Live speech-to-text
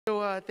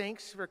So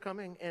thanks for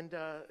coming, and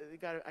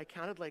I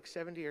counted like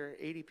 70 or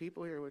 80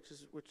 people here, which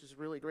is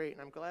really great, and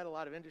I'm glad a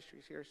lot of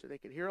industries here so they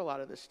could hear a lot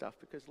of this stuff,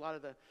 because a lot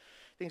of the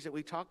things that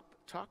we talk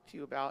to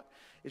you about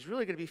is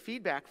really going to be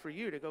feedback for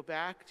you to go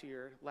back to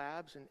your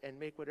labs and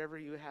make whatever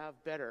you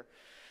have better.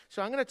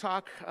 So I'm going to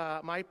talk,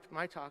 my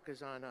talk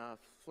is on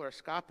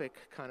fluoroscopic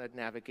kind of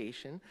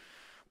navigation.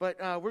 But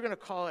we're going to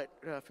call it,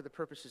 for the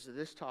purposes of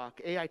this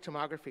talk, AI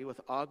tomography with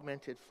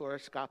augmented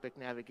fluoroscopic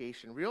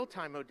navigation,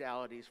 real-time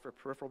modalities for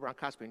peripheral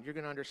bronchoscopy. And you're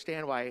going to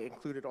understand why I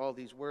included all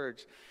these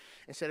words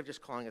instead of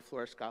just calling it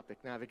fluoroscopic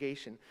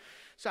navigation.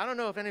 So I don't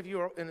know if any of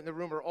you in the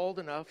room are old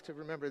enough to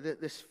remember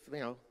this,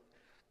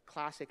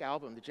 classic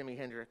album, the Jimi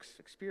Hendrix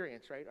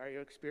Experience, right? Are you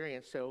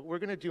experienced? So we're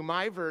going to do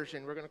my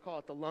version. We're going to call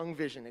it the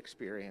LungVision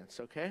Experience,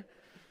 okay?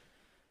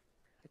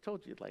 I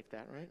told you you'd like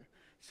that, right?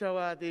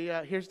 So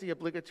here's the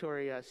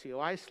obligatory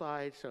COI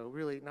slide. So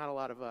really not a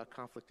lot of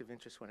conflict of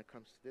interest when it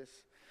comes to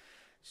this.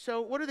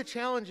 So what are the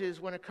challenges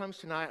when it comes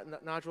to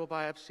nodule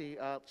biopsy?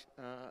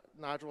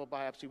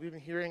 We've been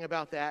hearing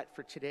about that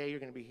for today. You're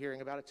going to be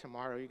hearing about it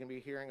tomorrow. You're going to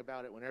be hearing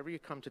about it whenever you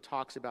come to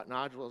talks about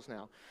nodules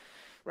now,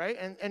 right?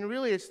 And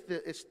really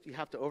you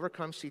have to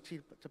overcome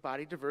CT to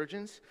body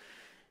divergence,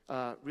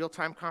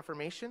 real-time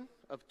confirmation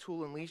of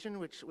tool-in-lesion,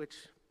 which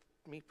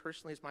me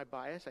personally is my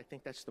bias. I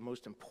think that's the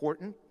most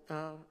important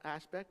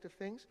aspect of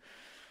things.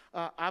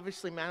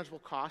 Obviously, manageable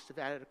cost of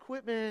added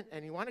equipment,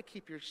 and you want to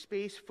keep your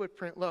space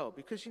footprint low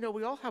because,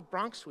 we all have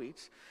bronch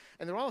suites,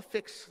 and they're all a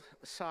fixed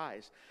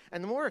size.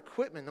 And the more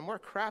equipment, the more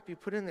crap you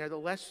put in there, the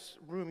less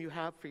room you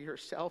have for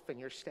yourself and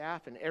your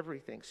staff and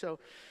everything. So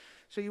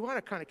you want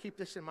to kind of keep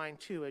this in mind,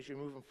 too, as you're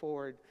moving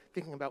forward,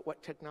 thinking about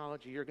what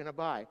technology you're going to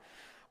buy.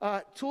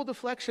 Tool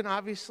deflection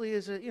obviously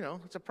is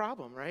it's a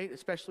problem, right?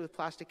 Especially with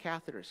plastic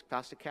catheters.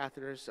 Plastic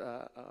catheters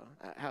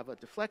have a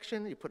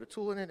deflection. You put a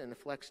tool in it and it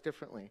deflects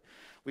differently.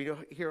 We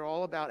hear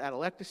all about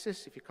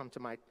atelectasis. If you come to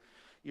my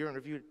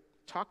year-in-review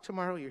talk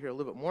tomorrow, you hear a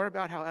little bit more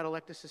about how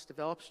atelectasis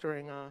develops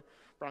during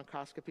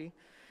bronchoscopy.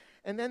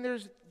 And then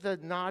there's the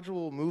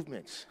nodule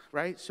movements,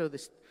 right? So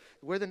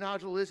where the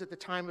nodule is at the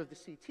time of the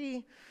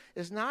CT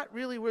is not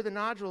really where the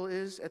nodule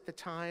is at the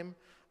time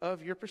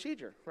of your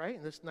procedure, right?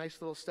 And this nice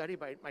little study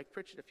by Mike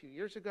Pritchett a few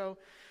years ago,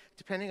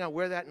 depending on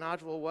where that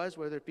nodule was,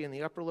 whether it be in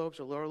the upper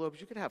lobes or lower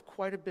lobes, you could have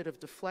quite a bit of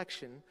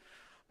deflection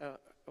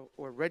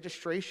or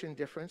registration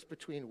difference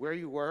between where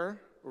you were,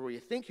 or where you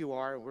think you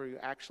are, and where you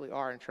actually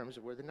are in terms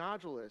of where the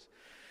nodule is.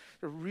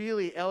 A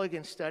really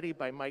elegant study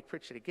by Mike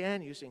Pritchett,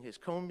 again, using his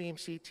cone beam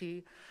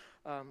CT,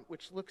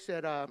 which looks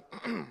at, let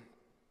me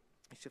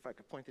see if I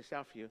can point this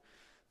out for you.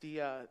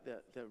 The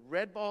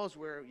red ball is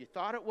where you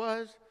thought it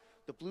was.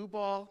 The blue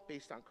ball,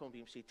 based on cone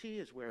beam CT,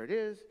 is where it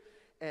is.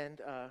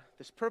 And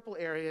this purple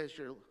area is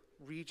your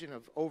region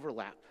of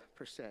overlap,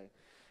 per se.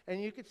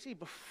 And you could see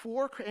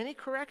before any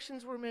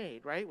corrections were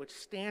made, right, with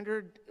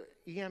standard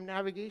EM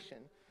navigation,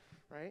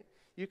 right,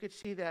 you could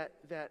see that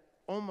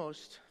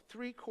almost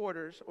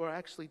 3/4, or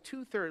actually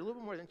 2/3, a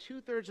little more than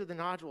 2/3 of the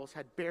nodules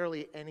had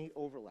barely any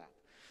overlap.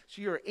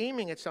 So you're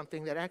aiming at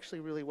something that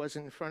actually really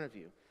wasn't in front of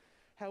you.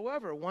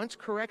 However, once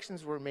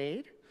corrections were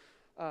made,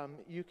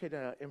 you could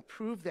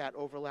improve that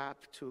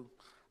overlap to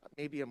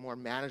maybe a more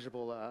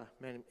manageable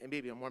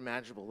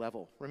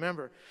level.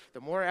 Remember, the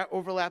more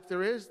overlap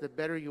there is, the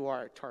better you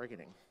are at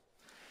targeting.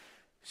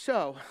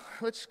 So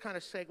let's kind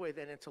of segue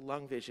then into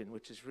LungVision,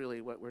 which is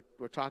really what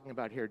we're talking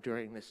about here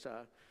during this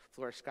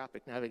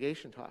fluoroscopic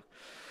navigation talk.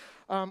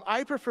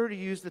 I prefer to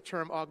use the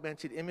term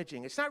augmented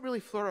imaging. It's not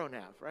really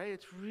fluoronav, right?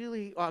 It's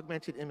really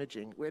augmented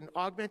imaging. When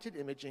augmented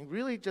imaging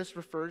really just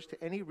refers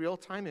to any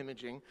real-time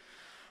imaging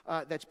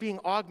that's being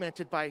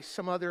augmented by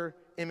some other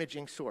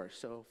imaging source.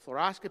 So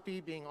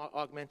fluoroscopy being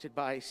augmented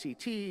by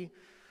CT,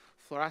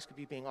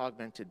 fluoroscopy being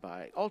augmented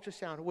by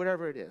ultrasound,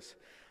 whatever it is.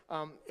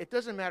 It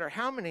doesn't matter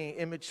how many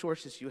image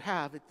sources you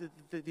have.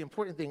 The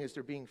important thing is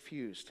they're being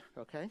fused,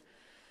 okay?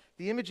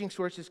 The imaging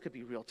sources could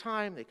be real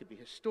time, they could be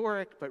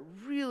historic, but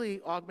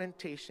really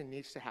augmentation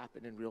needs to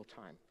happen in real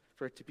time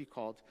for it to be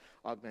called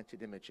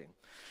augmented imaging.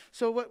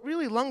 So what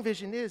really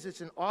LungVision is,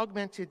 it's an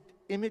augmented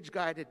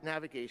image-guided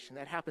navigation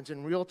that happens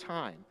in real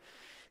time.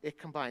 It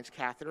combines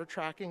catheter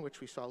tracking,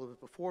 which we saw a little bit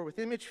before, with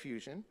image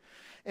fusion,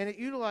 and it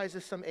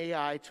utilizes some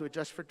AI to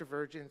adjust for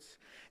divergence.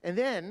 And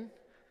then,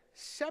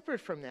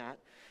 separate from that,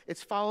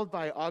 it's followed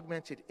by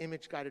augmented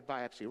image-guided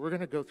biopsy. We're going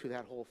to go through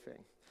that whole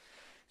thing.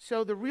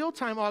 So the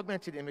real-time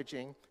augmented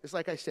imaging is,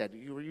 like I said,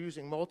 you were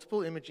using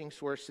multiple imaging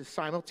sources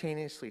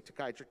simultaneously to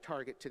guide your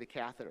target to the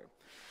catheter.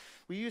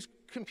 We use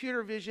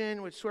computer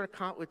vision, which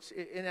which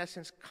in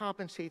essence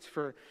compensates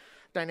for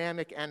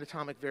dynamic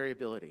anatomic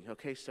variability.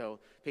 Okay, so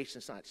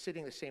patients not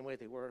sitting the same way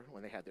they were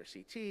when they had their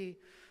CT,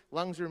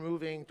 lungs are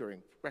moving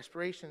during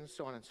respiration,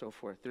 so on and so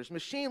forth. There's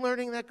machine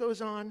learning that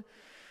goes on,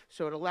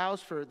 so it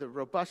allows for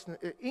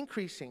the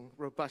increasing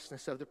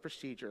robustness of the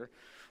procedure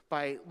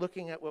by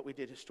looking at what we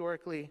did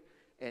historically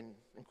and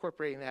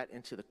incorporating that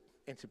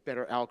into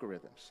better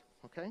algorithms.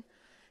 Okay.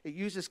 It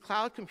uses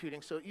cloud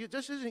computing, so it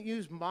just doesn't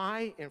use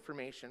my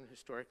information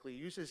historically, it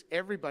uses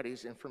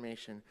everybody's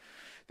information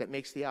that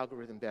makes the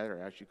algorithm better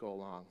as you go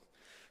along.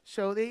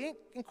 So they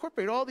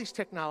incorporate all these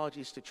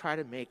technologies to try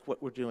to make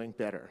what we're doing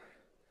better.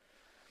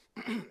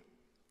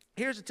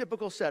 Here's a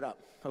typical setup,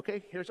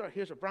 okay? Here's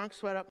a bronch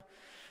setup.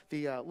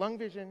 The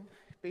LungVision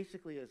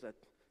basically is a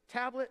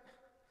tablet,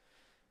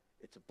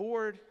 it's a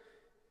board,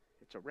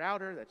 it's a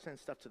router that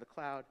sends stuff to the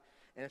cloud,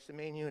 and it's the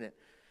main unit.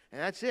 And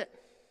that's it.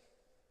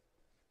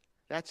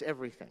 That's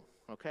everything,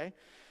 okay?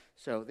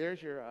 So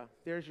there's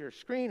your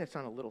screen. It's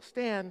on a little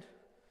stand.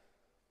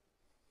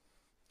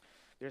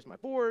 There's my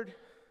board.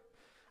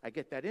 I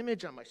get that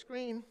image on my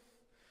screen.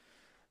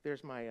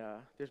 There's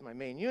my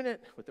main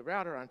unit with the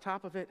router on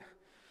top of it.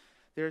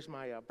 There's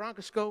my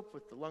bronchoscope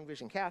with the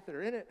LungVision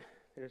catheter in it.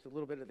 There's a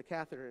little bit of the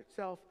catheter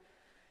itself.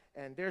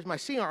 And there's my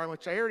C-arm,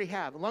 which I already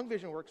have.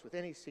 LungVision works with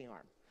any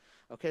C-arm,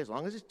 okay, as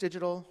long as it's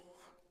digital,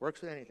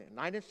 works with anything.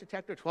 9-inch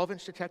detector,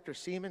 12-inch detector,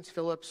 Siemens,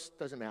 Philips,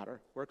 doesn't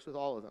matter. Works with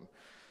all of them.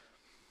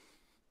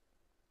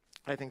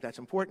 I think that's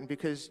important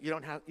because you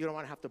don't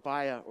want to have to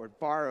buy or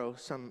borrow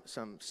some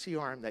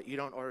C-arm that you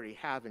don't already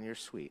have in your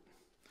suite.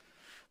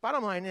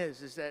 Bottom line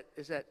is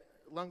that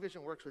LungVision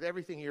works with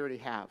everything you already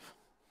have.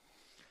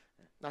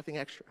 Nothing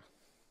extra.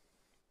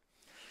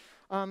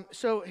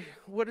 So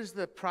what is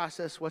the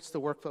process? What's the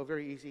workflow?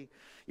 Very easy.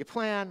 You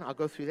plan. I'll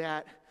go through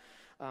that.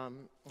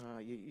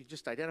 You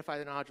just identify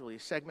the nodule. You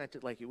segment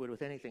it like you would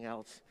with anything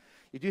else.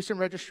 You do some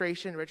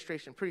registration.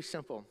 Registration, pretty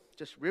simple.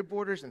 Just rib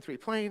borders in 3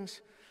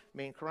 planes,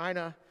 main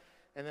carina,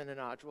 and then the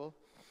nodule.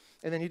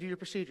 And then you do your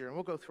procedure, and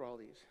we'll go through all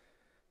these.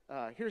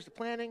 Here's the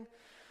planning.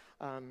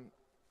 Let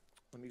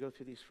me go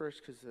through these first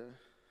because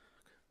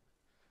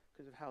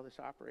of how this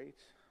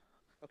operates.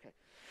 Okay.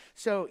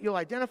 So you'll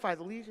identify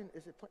the lesion.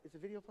 Is the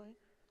video playing?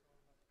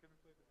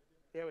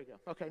 There we go.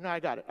 Okay, now I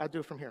got it. I'll do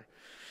it from here.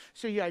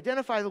 So you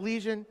identify the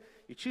lesion.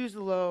 You choose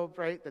the lobe,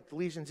 right, that the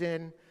lesion's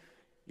in.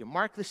 You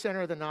mark the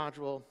center of the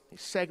nodule. You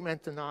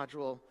segment the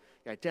nodule.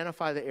 You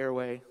identify the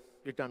airway.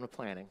 You're done with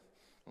planning.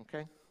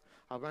 Okay?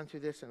 I'll run through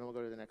this, and then we'll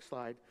go to the next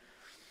slide.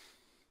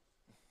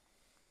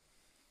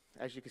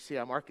 As you can see,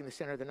 I'm marking the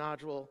center of the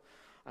nodule.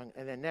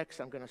 And then next,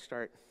 I'm going to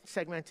start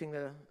segmenting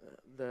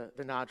the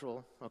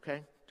nodule,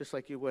 okay? Just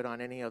like you would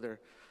on any other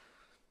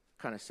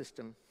kind of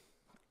system,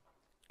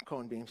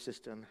 cone beam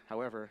system.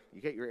 However,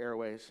 you get your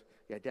airways.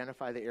 You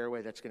identify the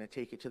airway that's going to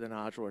take you to the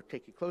nodule or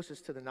take you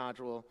closest to the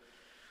nodule.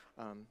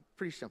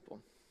 Pretty simple,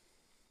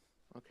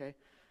 okay?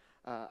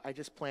 I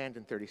just planned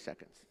in 30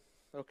 seconds.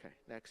 Okay,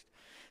 next.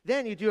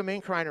 Then you do a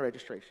main carina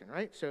registration,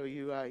 right? So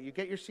you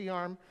get your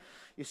C-arm.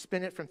 You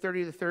spin it from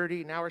 30 to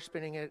 30. Now we're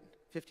spinning it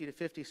 50 to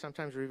 50,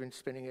 sometimes we're even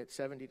spinning it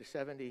 70 to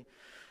 70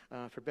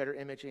 for better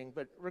imaging.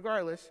 But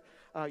regardless,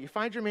 you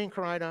find your main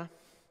carina.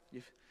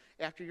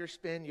 After your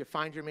spin, you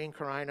find your main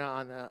carina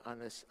on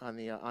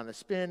the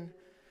spin.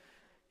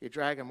 You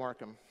drag and mark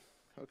them,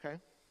 okay?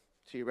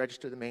 So you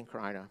register the main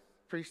carina.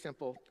 Pretty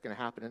simple. It's going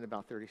to happen in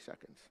about 30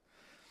 seconds.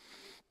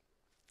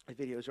 The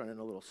video's running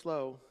a little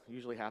slow. It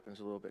usually happens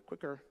a little bit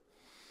quicker.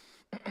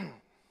 But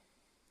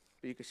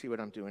you can see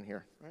what I'm doing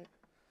here, right?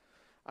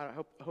 I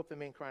hope the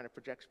main carina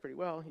projects pretty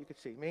well. You can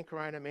see main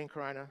carina,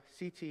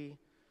 CT.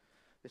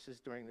 This is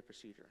during the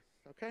procedure,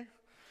 okay?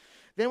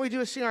 Then we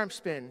do a C-arm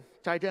spin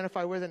to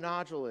identify where the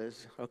nodule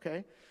is,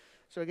 okay?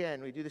 So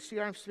again, we do the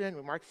C-arm spin.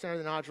 We mark the center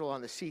of the nodule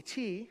on the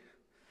CT,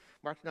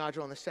 mark the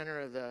nodule in the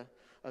center of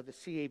the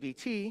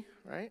CABT,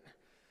 right?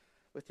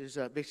 Which is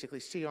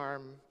basically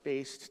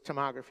C-arm-based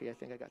tomography. I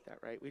think I got that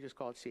right. We just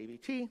call it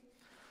CABT,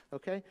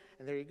 okay?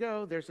 And there you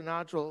go. There's the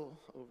nodule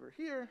over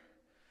here.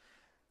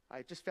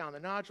 I just found the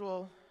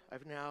nodule.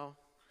 I've now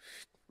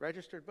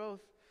registered both,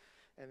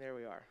 and there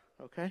we are,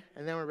 okay?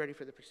 And then we're ready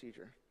for the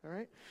procedure, all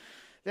right?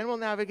 Then we'll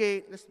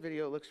navigate. This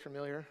video looks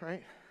familiar,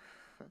 right?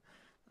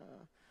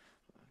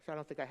 So I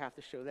don't think I have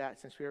to show that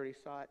since we already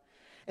saw it.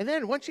 And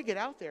then once you get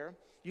out there,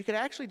 you can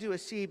actually do a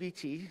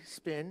CABT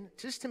spin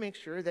just to make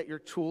sure that your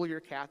tool, your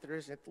catheter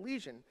is at the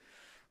lesion,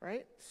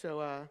 right?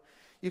 So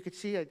you could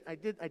see I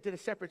did a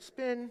separate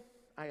spin.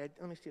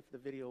 Let me see if the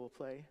video will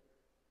play.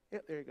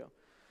 Yep, there you go.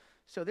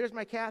 So there's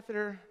my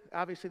catheter.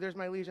 Obviously, there's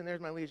my lesion. There's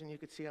my lesion. You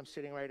could see I'm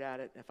sitting right at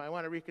it. If I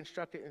want to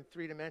reconstruct it in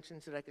 3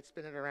 dimensions that I could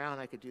spin it around,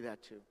 I could do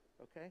that too,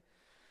 okay?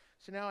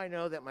 So now I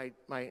know that my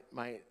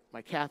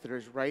catheter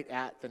is right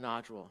at the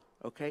nodule,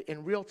 okay,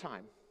 in real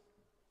time.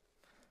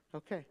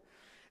 Okay.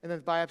 And then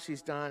the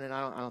biopsy's done, and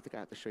I don't think I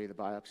have to show you the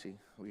biopsy.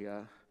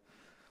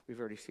 We've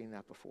already seen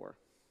that before.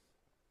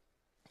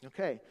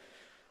 Okay.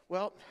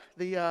 Well,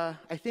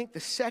 I think the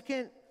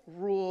second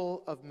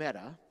rule of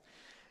meta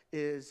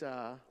is,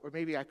 or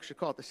maybe I should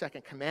call it the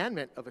second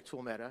commandment of a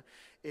tool meta,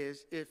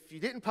 is if you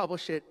didn't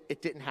publish it,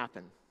 it didn't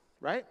happen,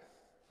 right?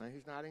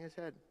 He's nodding his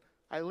head.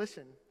 I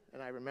listen,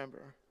 and I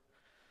remember.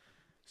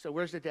 So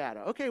where's the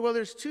data? Okay, well,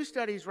 there's 2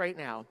 studies right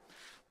now.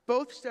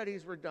 Both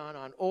studies were done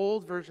on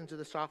old versions of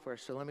the software,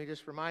 so let me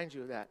just remind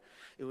you of that.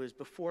 It was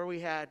before we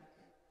had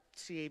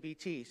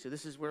CABT, so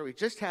this is where we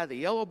just had the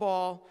yellow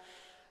ball,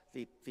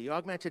 the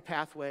augmented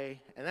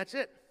pathway, and that's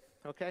it,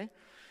 okay?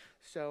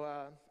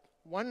 So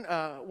one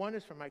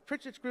is from Mike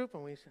Pritchett's group,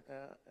 and let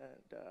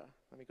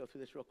me go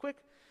through this real quick.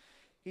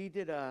 He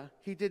did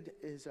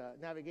his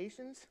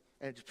navigations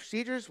and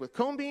procedures with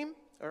cone beam,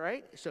 all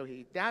right? So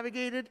he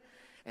navigated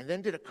and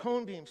then did a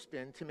cone beam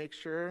spin to make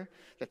sure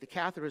that the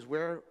catheter is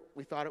where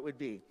we thought it would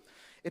be.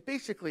 It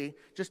basically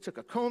just took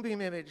a cone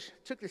beam image,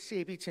 took the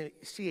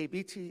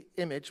CABT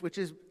image, which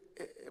is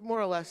more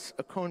or less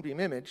a cone beam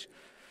image,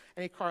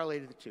 and he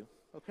correlated the two,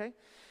 okay?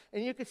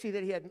 And you can see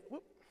that he had,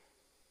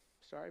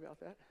 sorry about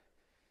that.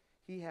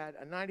 He had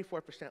a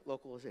 94%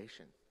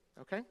 localization,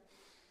 okay?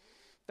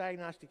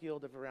 Diagnostic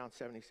yield of around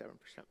 77%,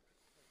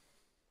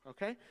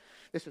 okay?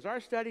 This is our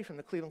study from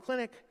the Cleveland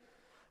Clinic.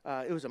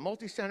 It was a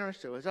multi-center,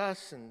 so it was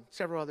us and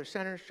several other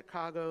centers,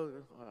 Chicago,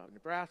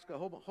 Nebraska, a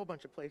whole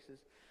bunch of places.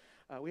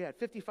 We had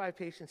 55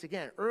 patients,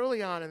 again,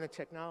 early on in the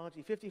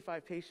technology,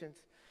 55 patients.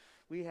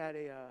 We had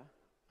a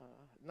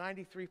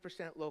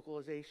 93%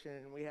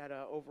 localization. We had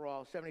an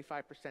overall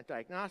 75%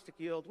 diagnostic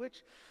yield,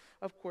 which,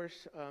 of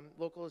course,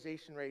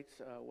 localization rates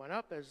went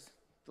up as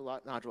the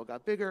nodule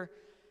got bigger,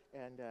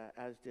 and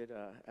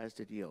as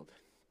did yield.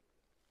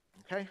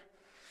 Okay?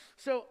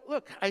 So,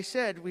 look, I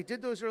said we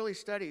did those early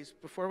studies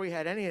before we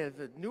had any of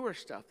the newer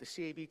stuff, the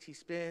CABT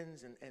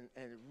spins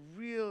and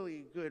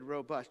really good,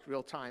 robust,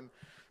 real-time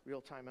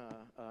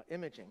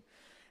imaging.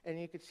 And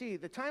you can see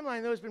the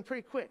timeline, though, has been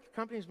pretty quick.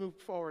 Companies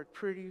moved forward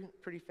pretty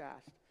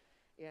fast.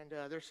 And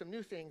there's some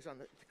new things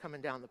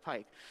coming down the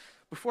pike.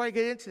 Before I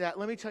get into that,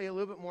 let me tell you a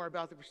little bit more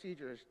about the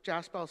procedures.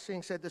 Jaspal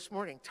Singh said this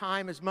morning,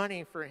 time is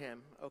money for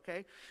him,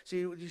 okay? So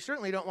you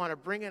certainly don't want to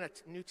bring in a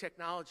new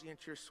technology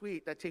into your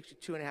suite that takes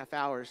you 2.5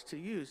 hours to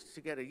use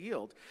to get a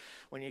yield,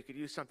 when you could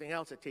use something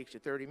else that takes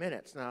you 30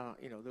 minutes. Now,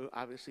 you know,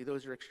 obviously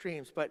those are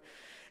extremes, but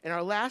in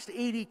our last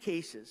 80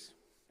 cases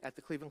at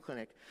the Cleveland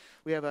Clinic,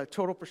 we have a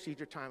total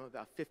procedure time of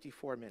about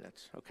 54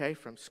 minutes, okay,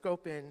 from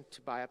scope in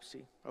to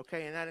biopsy,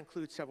 okay, and that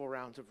includes several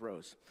rounds of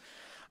rows.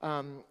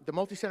 The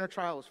multi-center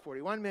trial is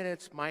 41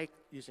 minutes. Mike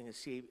is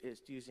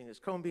using his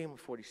cone beam,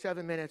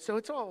 47 minutes. So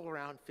it's all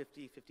around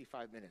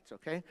 55 minutes,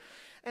 okay?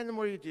 And the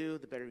more you do,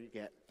 the better you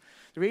get.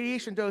 The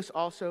radiation dose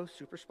also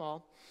super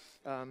small.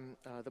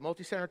 The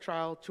multi-center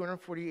trial,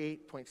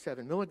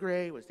 248.7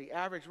 milligray was the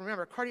average.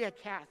 Remember, cardiac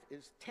cath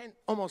is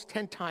almost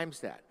 10 times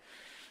that.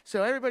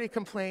 So everybody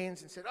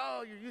complains and said,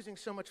 oh, you're using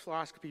so much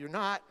fluoroscopy. You're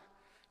not.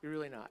 You're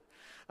really not.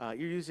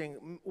 You're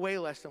using way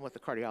less than what the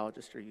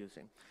cardiologists are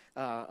using.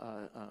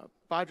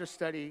 Badra's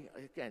study,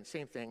 again,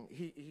 same thing.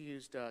 He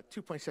used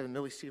 2.7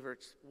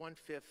 millisieverts,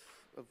 1/5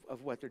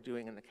 of what they're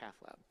doing in the cath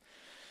lab.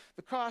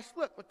 The cost,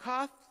 look,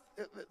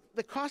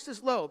 the cost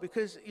is low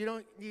because you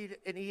don't need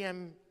an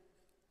EM,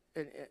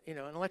 an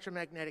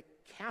electromagnetic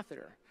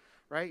catheter,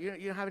 right?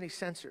 You don't have any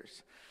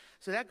sensors.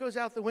 So that goes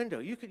out the window.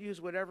 You could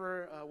use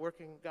whatever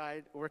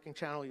working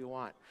channel you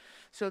want.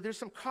 So there's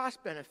some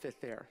cost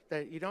benefit there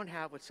that you don't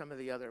have with some of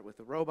the other, with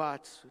the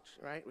robots,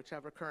 which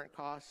have recurrent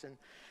costs,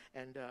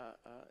 and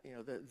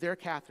their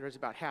catheter is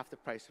about half the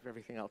price of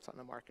everything else on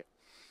the market.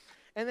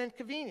 And then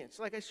convenience,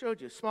 like I showed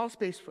you, small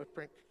space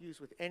footprint used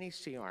with any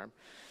C-arm.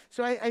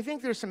 So I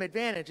think there's some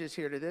advantages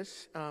here to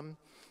this,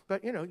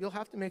 but you'll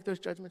have to make those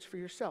judgments for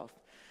yourself.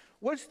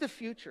 What's the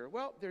future?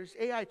 Well, there's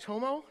AI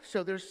tomo,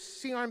 so there's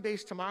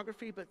C-arm-based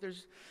tomography, but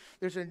there's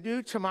a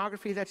new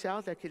tomography that's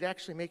out that could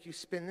actually make you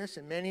spin this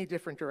in many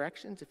different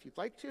directions if you'd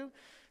like to,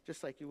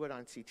 just like you would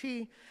on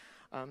CT.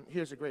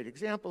 Here's a great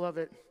example of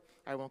it.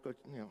 I won't go,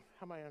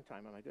 how am I on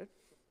time? Am I good?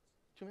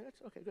 2 minutes?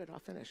 Okay, good, I'll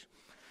finish.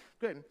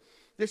 Good.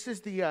 This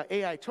is the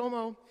AI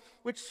tomo,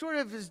 which sort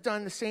of is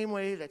done the same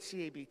way that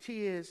CABT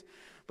is,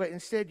 but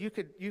instead you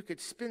could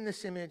spin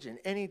this image in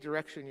any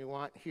direction you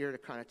want here to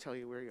kind of tell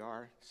you where you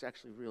are. It's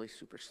actually really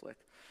super slick.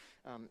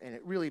 And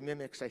it really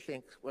mimics, I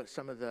think, what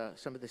some of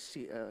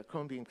the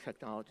cone beam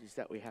technologies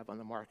that we have on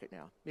the market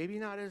now. Maybe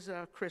not as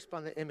crisp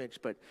on the image,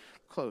 but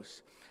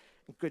close,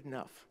 good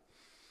enough.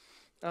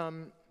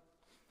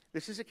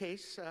 This is a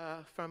case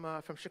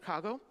from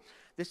Chicago.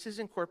 This is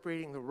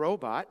incorporating the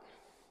robot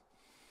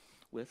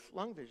with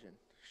LungVision.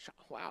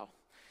 Wow.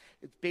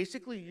 It's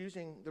basically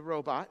using the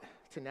robot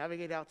to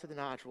navigate out to the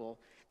nodule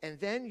and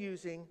then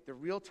using the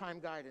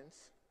real-time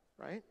guidance,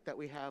 right, that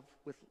we have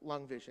with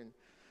LungVision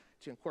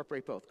to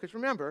incorporate both. Because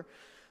remember,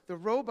 the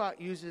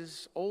robot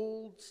uses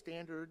old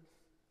standard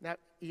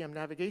EM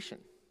navigation,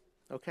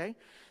 okay?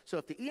 So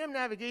if the EM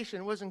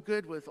navigation wasn't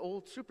good with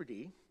old Super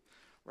D,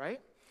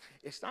 right,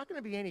 it's not going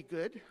to be any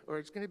good, or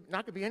it's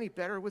not going to be any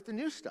better with the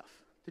new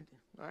stuff,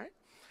 all right?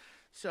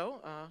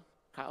 So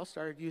Kyle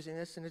started using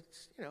this, and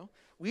it's,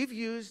 we've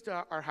used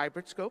our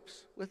hybrid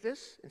scopes with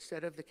this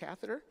instead of the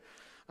catheter,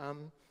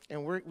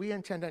 and we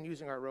intend on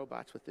using our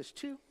robots with this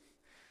too.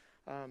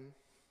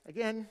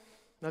 Again,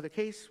 another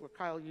case where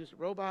Kyle used a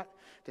robot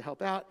to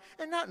help out,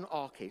 and not in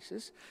all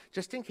cases,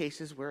 just in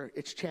cases where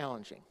it's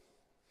challenging.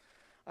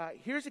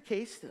 Here's a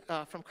case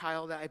from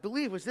Kyle that I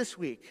believe was this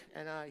week,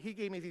 and he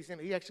gave me these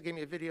images. He actually gave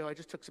me a video. I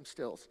just took some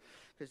stills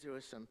because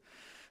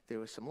there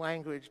was some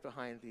language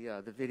behind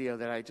the video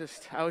that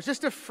I was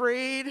just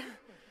afraid.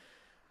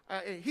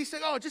 He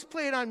said, oh, just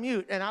play it on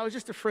mute, and I was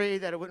just afraid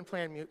that it wouldn't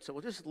play on mute, so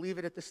we'll just leave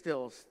it at the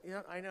stills.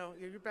 Yeah, I know,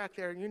 you're back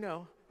there, and you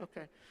know.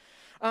 Okay.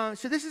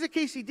 So this is a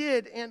case he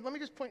did, and let me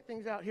just point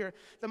things out here.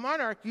 The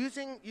Monarch,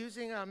 using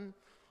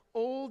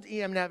old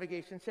EM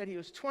navigation said he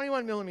was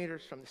 21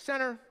 millimeters from the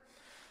center,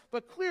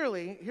 but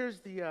clearly,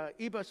 here's the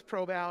EBUS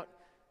probe out.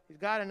 He's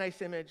got a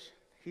nice image.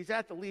 He's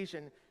at the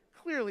lesion.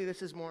 Clearly,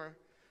 this is more,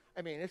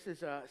 I mean, this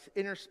is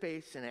inner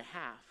space and a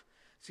half.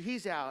 So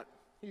he's out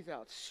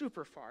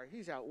super far.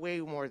 He's out way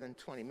more than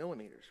 20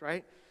 millimeters,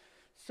 right?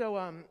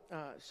 So,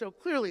 so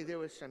clearly there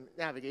was some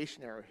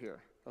navigation error here,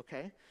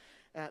 okay?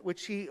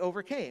 Which he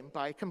overcame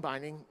by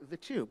combining the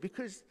two,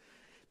 because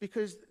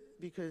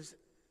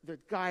the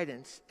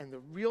guidance and the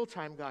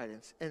real-time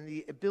guidance and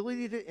the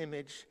ability to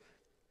image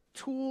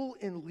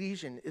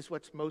tool-in-lesion is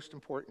what's most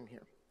important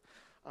here.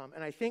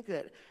 And I think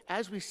that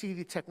as we see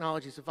the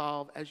technologies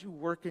evolve, as you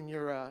work in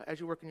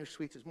your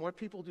suites, as more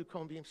people do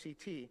cone beam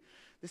CT,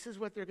 this is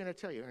what they're going to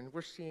tell you, and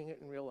we're seeing it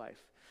in real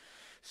life.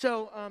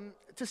 So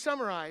to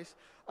summarize,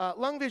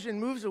 LungVision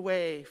moves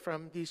away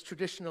from these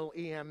traditional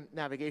EM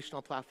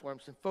navigational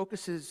platforms and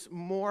focuses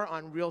more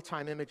on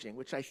real-time imaging,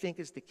 which I think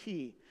is the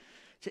key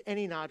to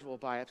any nodule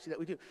biopsy that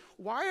we do.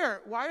 Why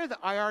are the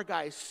IR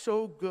guys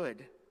so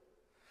good?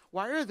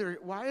 Why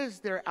is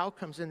their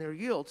outcomes and their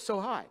yield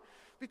so high?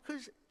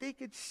 Because they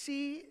could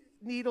see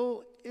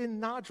needle in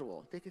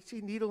nodule. They could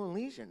see needle in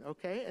lesion,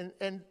 okay?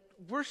 And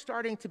we're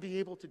starting to be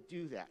able to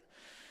do that.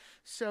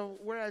 So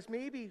whereas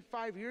maybe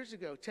 5 years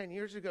ago, 10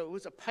 years ago, it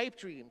was a pipe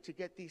dream to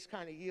get these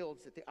kind of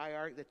yields that the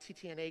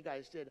TTNA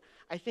guys did,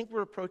 I think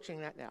we're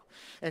approaching that now.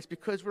 And it's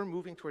because we're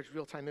moving towards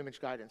real-time image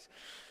guidance.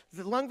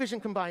 The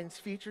LungVision combines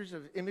features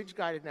of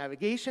image-guided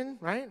navigation,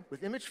 right,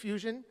 with image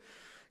fusion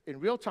in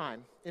real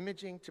time,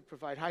 imaging to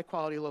provide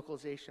high-quality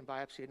localization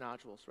biopsy of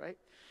nodules, right?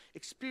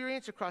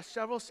 Experience across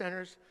several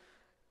centers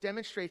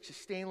demonstrates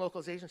sustained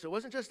localization. So it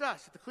wasn't just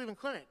us at the Cleveland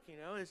Clinic, you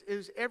know, it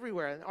was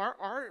everywhere. And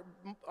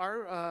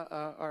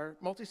our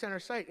multi-center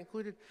site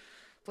included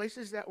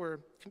places that were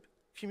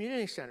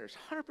community centers,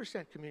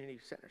 100% community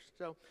centers.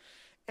 So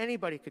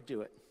anybody could do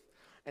it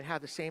and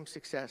have the same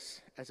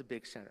success as a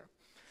big center.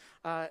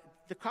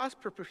 The cost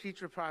per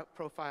procedure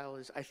profile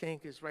is, I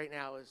think, right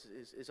now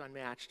is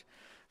unmatched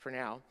for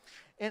now.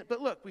 But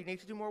look, we need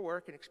to do more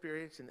work and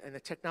experience, and the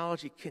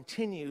technology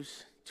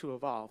continues to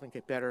evolve and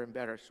get better and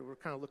better. So we're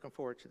kind of looking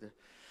forward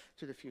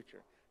to the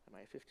future. Am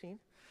I at 15?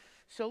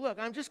 So look,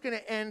 I'm just going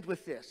to end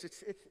with this.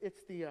 It's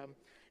the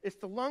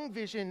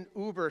LungVision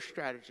Uber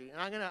strategy,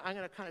 and I'm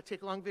gonna kind of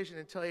take LungVision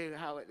and tell you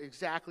how it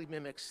exactly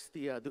mimics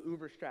the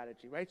Uber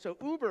strategy, right? So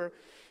Uber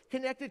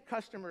connected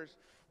customers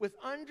with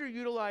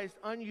underutilized,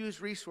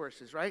 unused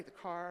resources, right? The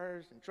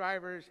cars and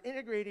drivers,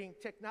 integrating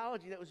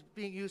technology that was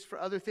being used for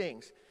other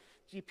things,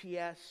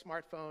 GPS,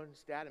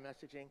 smartphones, data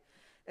messaging.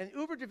 And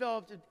Uber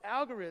developed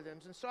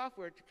algorithms and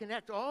software to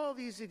connect all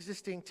these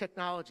existing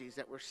technologies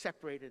that were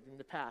separated in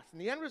the past. And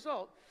the end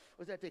result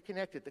was that they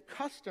connected the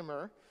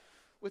customer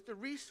with the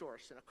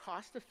resource in a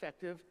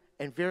cost-effective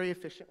and very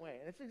efficient way.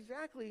 And it's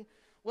exactly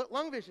what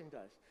LungVision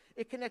does.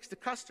 It connects the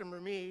customer,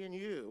 me and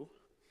you,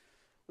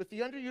 with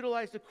the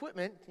underutilized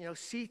equipment, you know,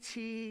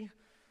 CT,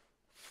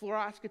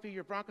 fluoroscopy,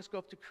 your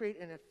bronchoscope, to create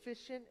an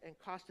efficient and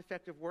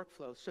cost-effective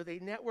workflow. So they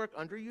network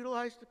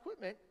underutilized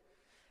equipment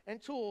and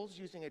tools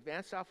using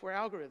advanced software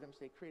algorithms.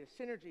 They create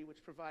a synergy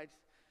which provides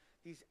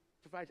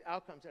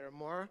outcomes that are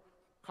more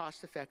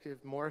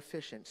cost-effective, more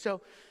efficient. So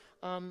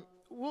Fabian's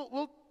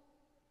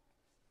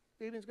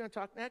going to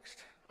talk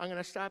next. I'm going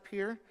to stop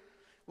here.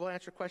 We'll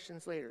answer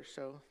questions later.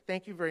 So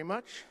thank you very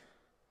much.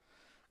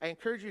 I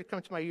encourage you to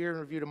come to my year in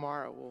review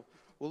tomorrow.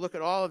 We'll look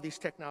at all of these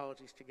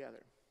technologies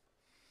together.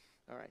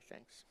 All right,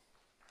 thanks.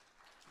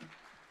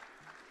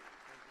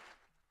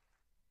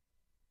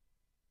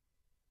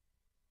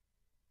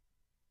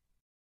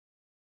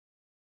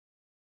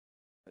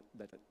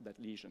 That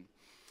lesion.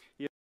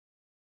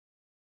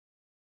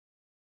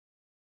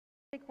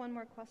 Take one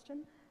more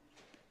question.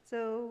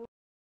 So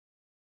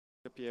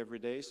every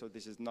day, so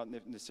this is not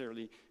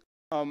necessarily.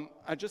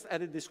 I just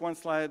added this one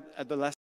slide at the last